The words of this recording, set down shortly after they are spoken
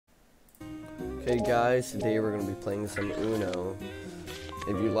Okay guys, today we're going to be playing some Uno. If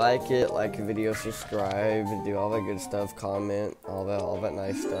you like it, like the video, subscribe, do all that good stuff, comment, all that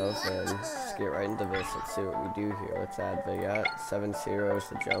nice stuff, and let's get right into this. Let's see what we do here. Let's add, they got 7 zeros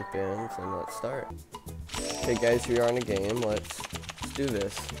to jump in, and let's start. Okay guys, we are in a game, let's do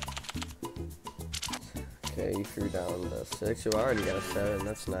this. Okay, you threw down the 6, you already got a 7,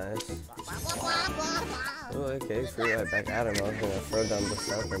 that's nice. Oh, okay, threw right back at him. I was gonna throw down the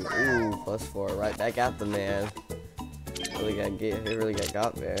 7. Ooh, +4, right back at the man. He really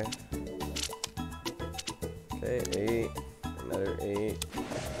got there. Okay, 8, another 8.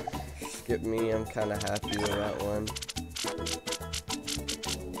 Skip me, I'm kinda happy with that one.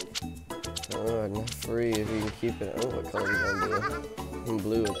 Oh, enough free if you can keep it. Oh, what color are you gonna do?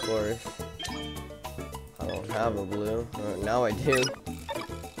 Blue, of course. I don't have a blue. Now I do.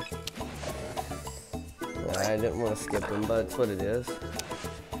 I didn't want to skip him, but it's what it is.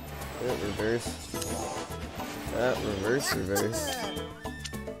 Reverse. Reverse.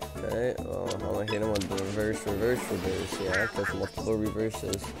 Okay, well, I'm gonna hit him with the reverse. Yeah, because multiple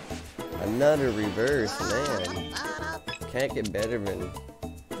reverses. Another reverse, man. Can't get better than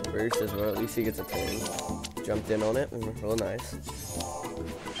reverses. Well, at least he gets a 10. Jumped in on it. Real nice.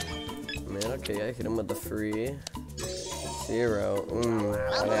 Man, okay, I hit him with the free. 0. I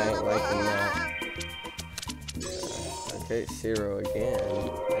ain't liking that. Okay, 0 again.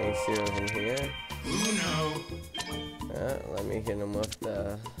 Any zeros in here? Let me hit him with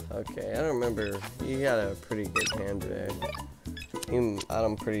the... Okay, I don't remember. You got a pretty good hand there.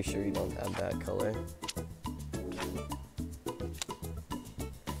 I'm pretty sure you don't have that color.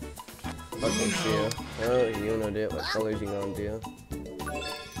 Fucking you. Oh, you know it. What colors you gonna do?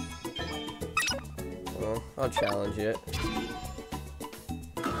 Well, I'll challenge it.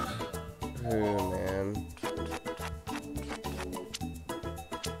 Oh, man.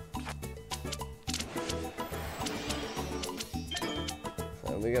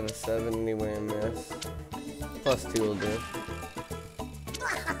 We got a 7 anyway in this. +2 will do.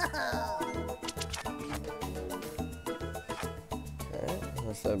 Okay,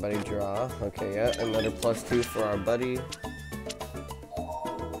 let's everybody draw. Okay, yeah, another +2 for our buddy.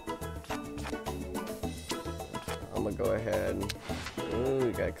 I'm gonna go ahead. Ooh,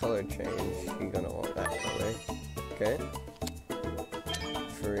 we got color change. You're gonna want that color. Okay.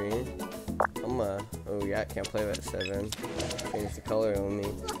 3. Oh yeah, I can't play that 7. Change the color on me.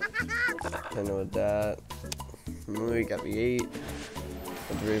 And with that, we got the 8.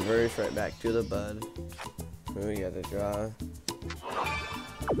 With the reverse right back to the bud. We got the draw.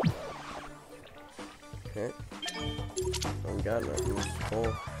 Okay. I got nothing.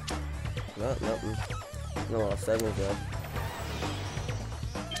 Oh, not nothing. No, 7's left.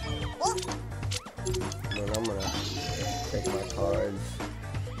 Then I'm gonna take my cards.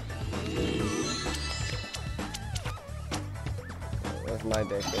 That's my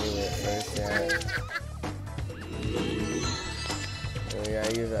deck anyway at first, yeah. Oh yeah, I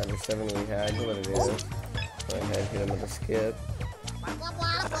use that other 7 we had, what it is. Go ahead, hit him with a skip.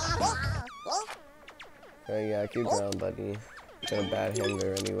 Oh yeah, keep going, buddy. Got a bad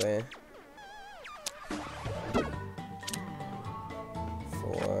hander anyway.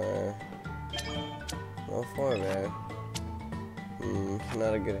 4. Well, 4 there.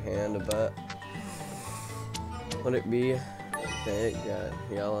 Not a good hand, but would it be? Okay, got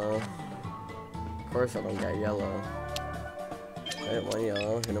yellow. Of course I don't got yellow. Okay, 1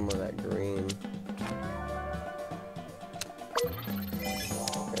 yellow, hit him with that green.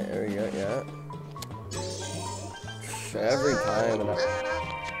 Okay, there we go, yeah. Every time that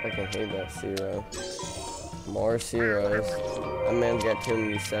I can hate that 0. More zeros. That man's got too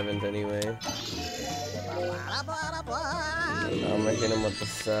many 7s anyway. And I'm gonna hit him with the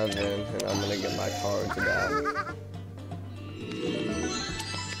 7, and I'm gonna get my cards back.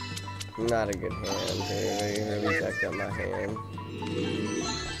 Not a good hand here. They really jacked up my hand.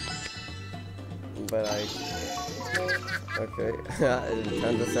 But okay.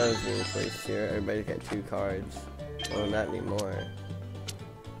 Tons of 7s being placed here. Everybody's got 2 cards. Well, not anymore.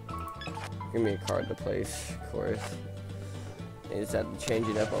 Give me a card to place, of course. They just have to change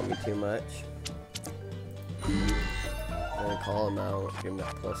it up on me too much. And call him out, give him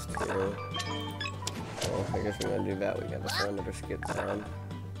that +2. Well, I guess we're gonna do that. We gotta throw another skip down.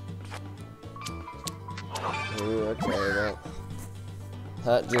 Ooh, okay, well,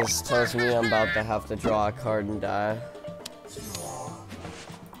 that just tells me I'm about to have to draw a card and die.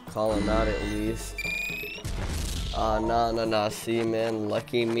 Call him out at least. No, see, man,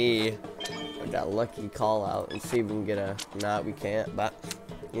 lucky me. I got lucky call out and see if we can get a, nah, we can't, but,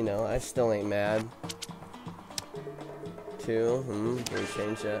 you know, I still ain't mad. 2. Can we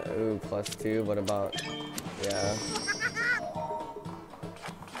change that? Ooh, +2. What about, yeah.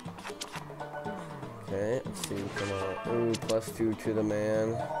 Okay, let's see, come on. Ooh, +2 to the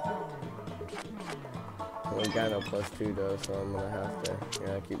man. We got no +2 though, so I'm gonna have to,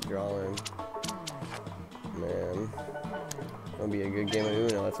 yeah, keep drawing. Man. Gonna be a good game of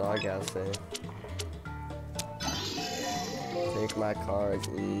Uno, that's all I gotta say. Take my cards,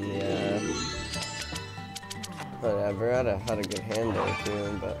 yeah. Whatever, I had a good hand there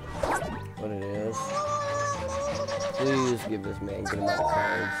too, but what it is. Please give this man good amount of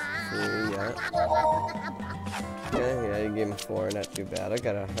cards. 3, yeah. Okay, yeah, you gave him 4, not too bad.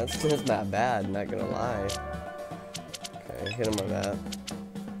 That's not bad, not gonna lie. Okay, hit him with that.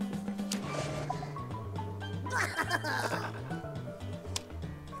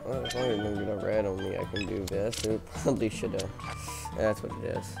 Well, as long as I don't get a red on me, I can do this. We probably should have. That's what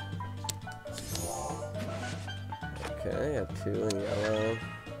it is. Okay, I have 2 in yellow.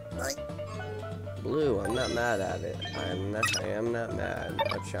 Blue, I'm not mad at it. I am not mad.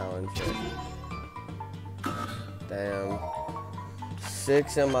 I'll challenge it. Damn.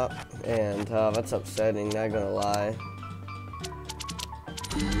 6 I'm up, and that's upsetting, not gonna lie.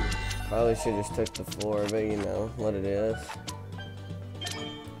 Probably should just took the 4, but you know what it is.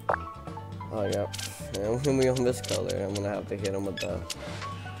 Oh, yep. And when we on this color, I'm gonna have to hit him with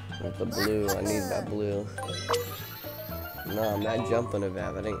the blue. I need that blue. No, I'm not jumping at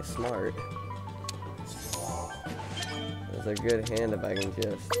that. That ain't smart. It's a good hand if I can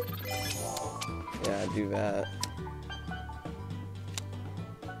just, yeah, do that.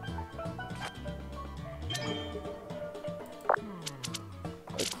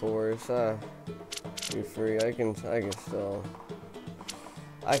 Of course, be free. I can still.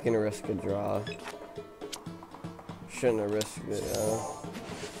 I can risk a draw. Shouldn't have risked it.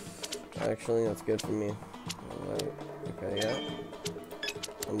 Actually, that's good for me. Okay, yeah.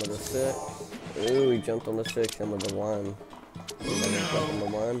 I'm with a 6. Ooh, he jumped on the 6. I'm with the 1. And then he jumped on the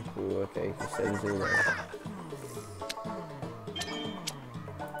 1. Ooh, okay. He said 0.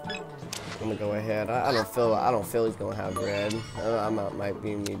 I'm gonna go ahead. I don't feel he's gonna have red. Might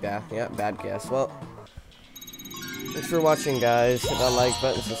be me bad. Yeah, bad guess. Well. Thanks for watching, guys. Hit that like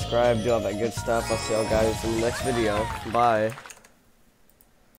button, subscribe, do all that good stuff. I'll see y'all guys in the next video. Bye.